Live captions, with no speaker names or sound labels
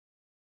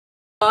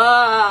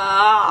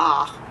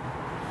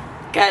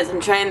Guys,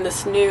 I'm trying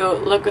this new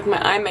look with my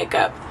eye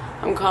makeup.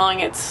 I'm calling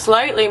it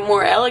Slightly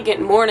More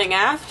Elegant Morning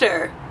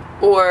After.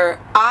 Or,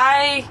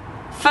 I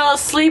fell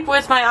asleep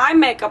with my eye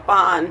makeup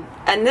on,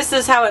 and this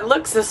is how it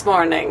looks this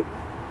morning.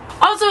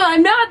 Also,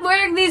 I'm not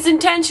wearing these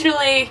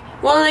intentionally.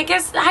 Well, I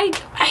guess why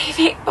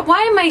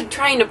am I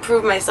trying to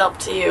prove myself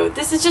to you?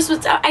 This is just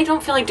I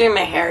don't feel like doing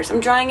my hair, so I'm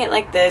drawing it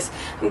like this.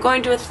 I'm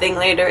going to a thing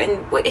later,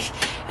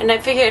 and I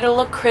figure it'll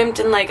look crimped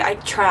and like I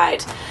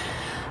tried.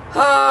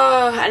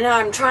 Oh, and now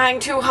I'm trying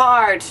too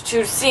hard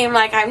to seem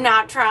like I'm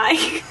not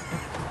trying.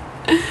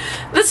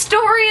 The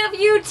story of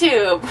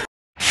YouTube.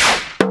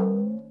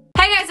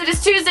 Hey guys, it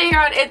is Tuesday here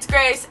on It's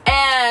Grace,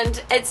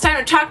 and it's time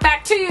to talk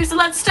back to you, so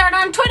let's start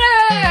on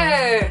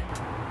Twitter!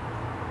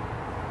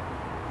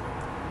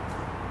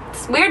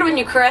 It's weird when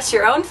you caress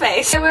your own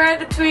face. Where are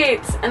the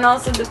tweets? And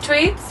also the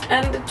tweets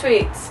and the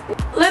tweets.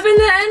 Living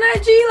the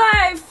NIG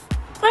life!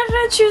 Why did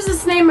I choose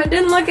this name? I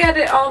didn't look at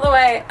it all the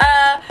way.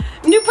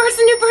 New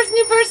person, new person,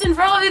 new person.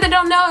 For all of you that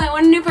don't know, that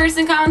when a new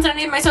person comments on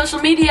any of my social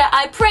media,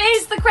 I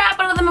praise the crap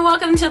out of them and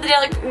welcome them to the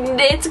daily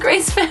It's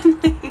Grace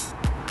family.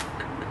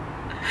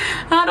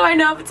 How do I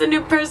know if it's a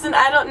new person?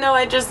 I don't know,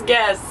 I just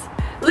guess.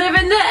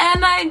 Living the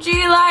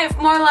NIG life,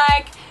 more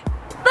like,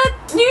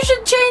 you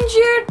should change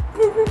your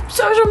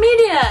social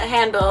media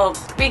handle,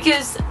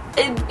 because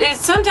it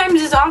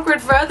sometimes is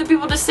awkward for other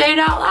people to say it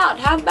out loud.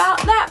 How about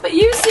that? But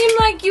you seem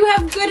like you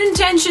have good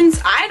intentions.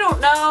 I don't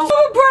know.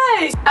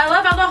 Praise! I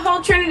love how the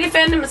whole Trinity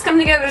fandom has come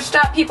together to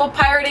stop people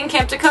pirating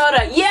Camp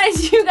Dakota.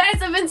 Yes, you guys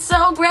have been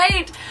so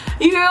great.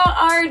 You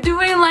are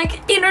doing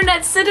like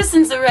internet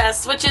citizens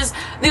arrests, which is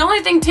the only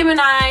thing Tim and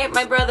I,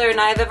 my brother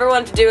and I, have ever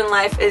wanted to do in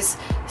life is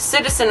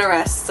citizen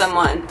arrest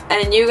someone.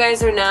 And you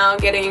guys are now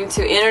getting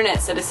to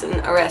internet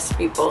citizen arrest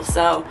people.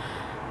 So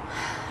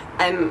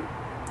I'm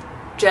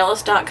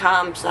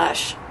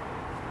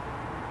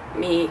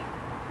jealous.com/me.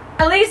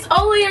 Elise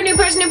Oli or new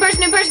person, new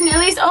person, new person.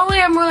 Elise Oli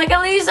or more like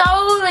Elise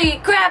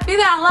Oli. Crap, you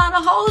got a lot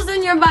of holes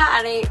in your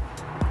body.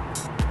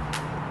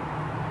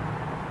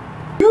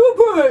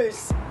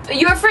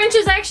 Your French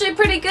is actually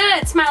pretty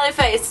good, smiley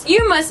face.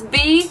 You must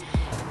be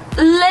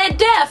le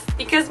deaf,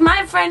 because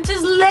my French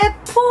is le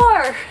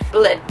poor.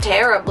 Le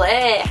terrible.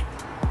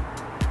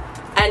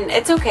 And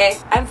it's okay,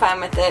 I'm fine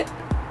with it.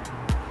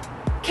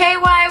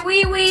 KY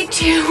wee wee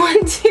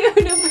 212,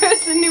 new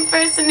person, new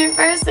person, new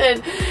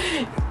person.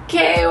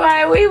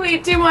 KY wee wee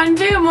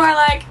 212, more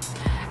like,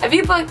 if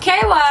you put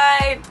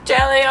KY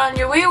jelly on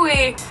your wee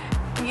wee,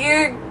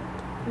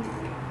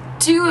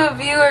 two of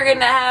you are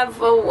gonna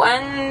have a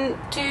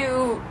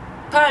 1-2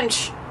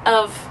 punch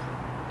of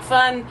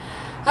fun.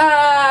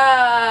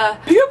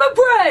 Human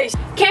praise!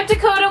 Camp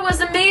Dakota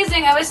was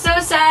amazing. I was so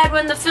sad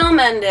when the film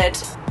ended.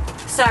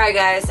 Sorry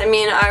guys, I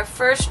mean our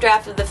first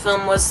draft of the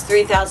film was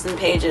 3,000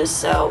 pages,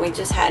 so we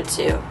just had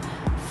to,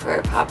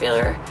 for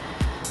popular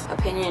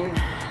opinion,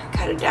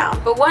 cut it down.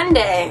 But one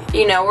day,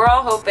 you know, we're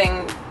all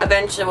hoping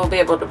eventually we'll be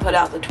able to put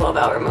out the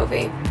 12-hour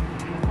movie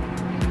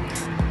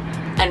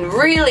and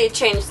really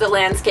change the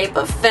landscape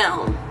of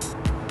film.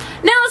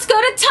 Now let's go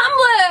to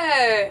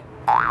Tumblr!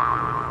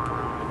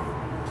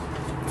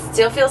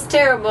 Still feels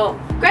terrible.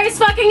 Grace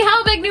fucking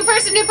Helbig, new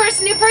person, new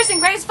person, new person.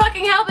 Grace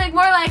fucking Helbig,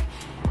 more like,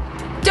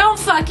 don't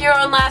fuck your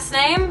own last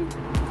name.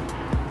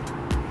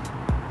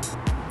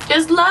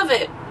 Just love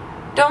it.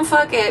 Don't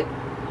fuck it.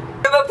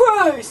 Give a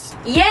prize!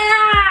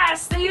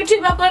 Yes! The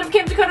YouTube upload of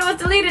Camp Dakota was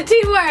deleted.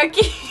 Teamwork!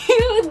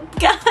 You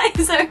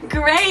guys are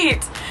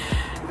great!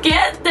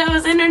 Get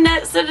those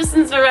internet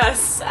citizens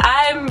arrests.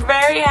 I'm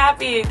very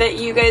happy that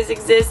you guys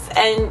exist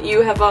and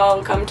you have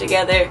all come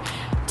together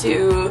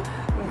to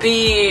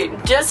be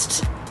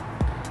just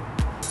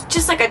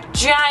like a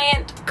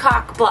giant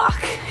cock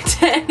block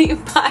to any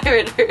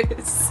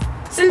pirators.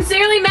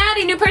 Sincerely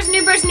Maddie, new person,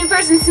 new person, new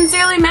person.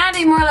 Sincerely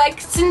Maddie, more like,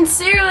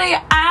 sincerely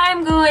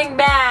I'm going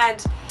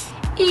bad.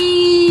 Do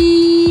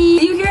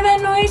you hear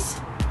that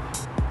noise?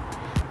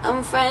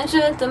 I'm friends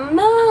with the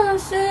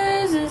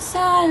monsters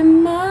inside of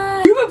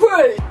mine.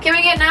 Can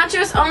we get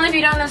nachos? Only if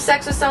you don't have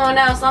sex with someone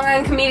else. Long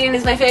Island Comedian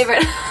is my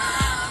favorite.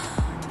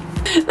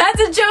 That's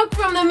a joke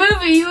from the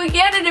movie. You would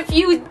get it if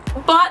you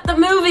bought the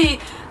movie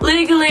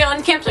legally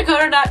on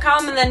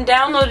campdakota.com and then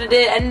downloaded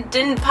it and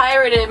didn't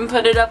pirate it and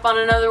put it up on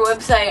another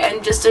website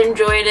and just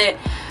enjoyed it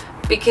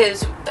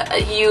because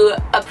you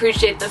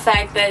appreciate the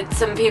fact that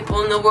some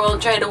people in the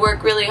world try to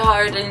work really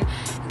hard and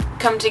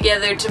come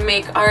together to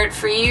make art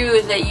for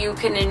you that you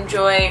can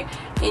enjoy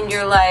in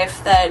your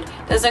life that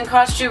doesn't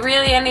cost you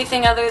really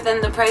anything other than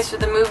the price for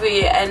the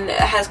movie, and it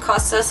has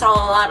cost us all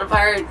a lot of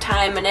our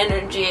time and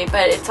energy,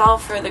 but it's all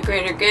for the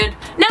greater good.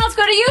 Now let's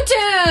go to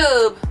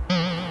YouTube!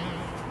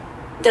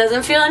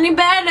 Doesn't feel any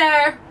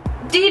better.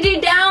 DD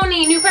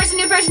Downey, new person,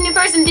 new person, new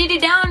person. DD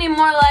Downey,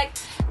 more like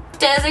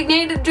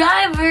designated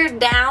driver,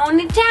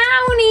 Downey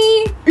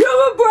Towny.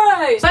 You're a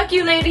prize! Fuck Fuck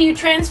you, lady, you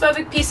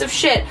transphobic piece of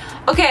shit.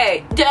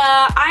 Okay,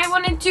 I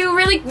wanted to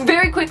really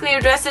very quickly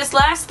address this.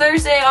 Last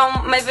Thursday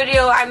on my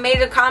video, I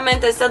made a comment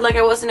that said like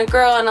I wasn't a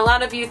girl, and a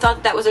lot of you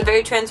thought that was a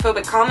very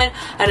transphobic comment,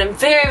 and I'm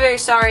very, very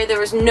sorry.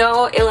 There was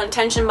no ill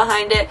intention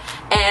behind it,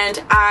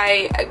 and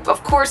I,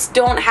 of course,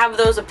 don't have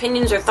those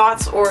opinions or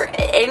thoughts or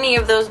any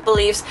of those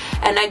beliefs,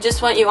 and I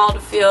just want you all to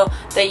feel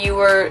that you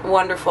were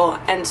wonderful,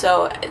 and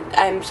so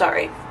I'm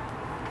sorry.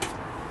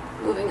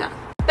 Moving on.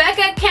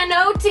 Becca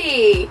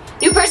Canoti!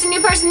 New person,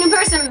 new person, new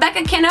person.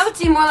 Becca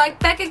Canoti, more like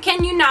Becca,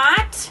 can you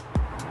not?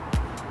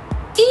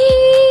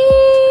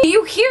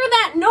 You hear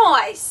that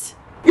noise?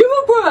 Give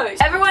a prize!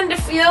 Everyone to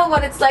feel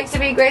what it's like to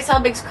be Grace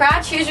Helbig's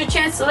crotch, here's your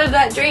chance to live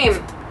that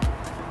dream.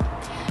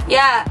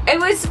 Yeah, it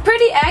was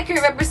pretty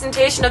accurate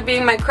representation of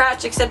being my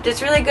crotch, except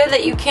it's really good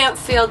that you can't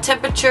feel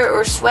temperature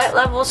or sweat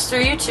levels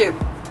through YouTube.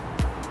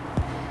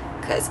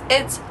 Because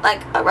it's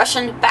like a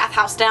Russian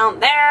bathhouse down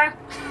there.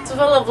 It's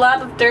full of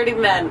lot of dirty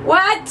men.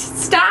 What?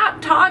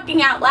 Stop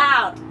talking out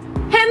loud.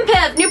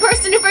 Hempev, new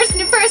person, new person,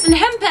 new person.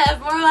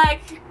 Hempev, more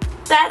like,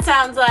 that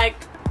sounds like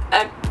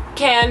a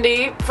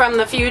candy from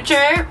the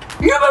future.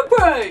 Give a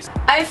prize.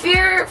 I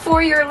fear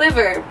for your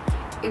liver.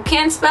 You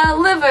can't spell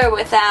liver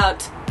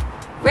without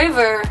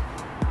river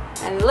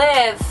and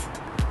live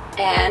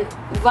and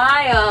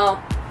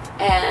vile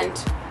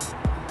and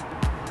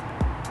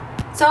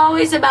it's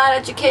always about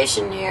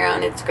education here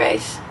on It's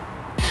Grace.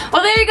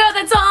 Well, there you go.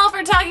 That's all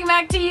for Talking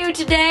Back to You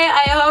today.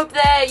 I hope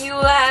that you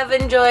have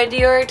enjoyed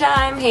your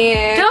time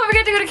here. Don't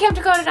forget to go to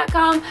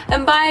CampDakota.com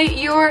and buy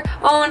your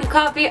own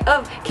copy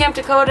of Camp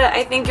Dakota.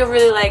 I think you'll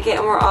really like it,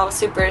 and we're all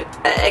super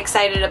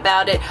excited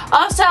about it.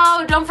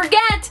 Also, don't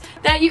forget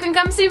that you can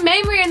come see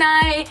Mamrie and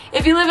I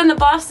if you live in the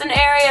Boston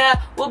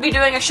area. We'll be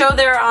doing a show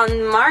there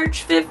on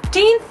March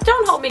 15th.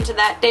 Don't hold me to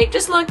that date.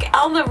 Just look.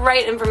 All the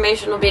right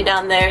information will be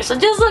down there. So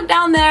just look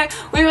down there.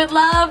 We would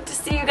love to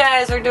see you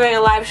guys. We're doing a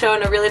live show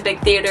in a really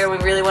big theater. We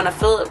really want to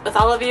fill it with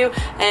all of you,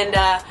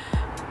 and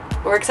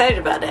we're excited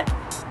about it.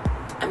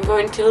 I'm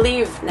going to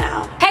leave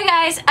now. Hey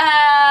guys,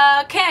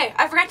 okay,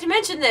 I forgot to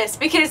mention this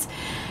because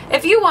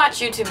if you watch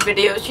YouTube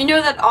videos, you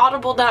know that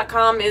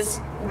audible.com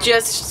is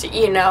just,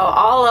 you know,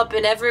 all up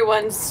in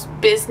everyone's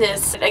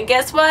business. And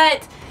guess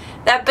what?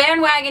 That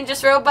bandwagon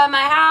just rode by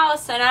my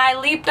house and I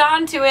leaped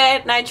onto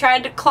it and I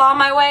tried to claw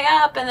my way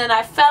up and then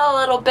I fell a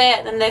little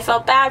bit and they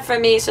felt bad for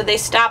me, so they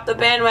stopped the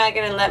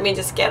bandwagon and let me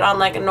just get on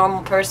like a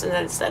normal person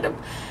instead of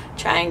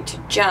trying to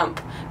jump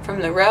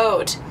from the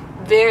road.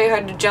 Very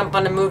hard to jump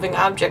on a moving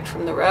object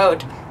from the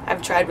road.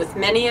 I've tried with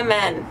many a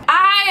men.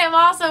 I am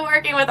also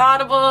working with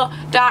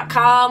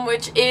audible.com,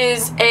 which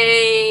is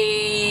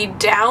a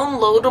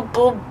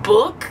downloadable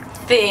book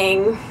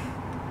thing.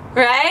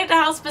 Right?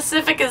 How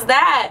specific is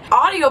that?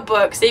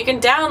 Audiobooks that you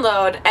can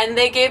download, and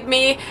they gave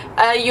me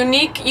a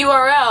unique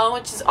URL,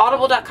 which is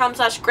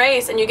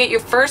audible.com/grace, and you get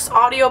your first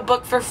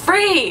audiobook for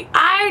free.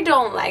 I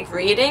don't like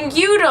reading.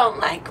 You don't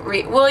like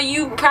well,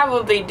 you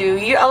probably do.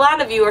 A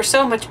lot of you are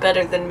so much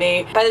better than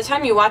me. By the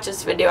time you watch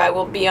this video, I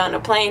will be on a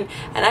plane,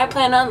 and I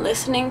plan on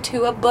listening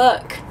to a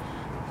book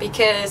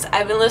because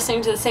I've been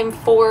listening to the same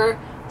 4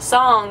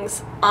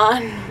 songs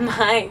on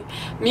my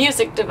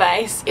music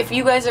device. If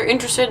you guys are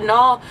interested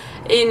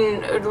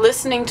in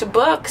listening to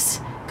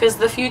books, because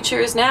the future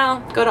is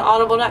now, go to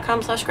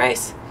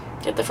audible.com/grace.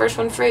 Get the first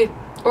one free.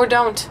 Or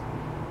don't.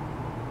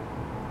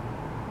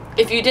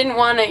 If you didn't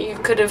want it, you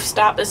could have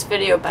stopped this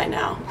video by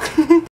now.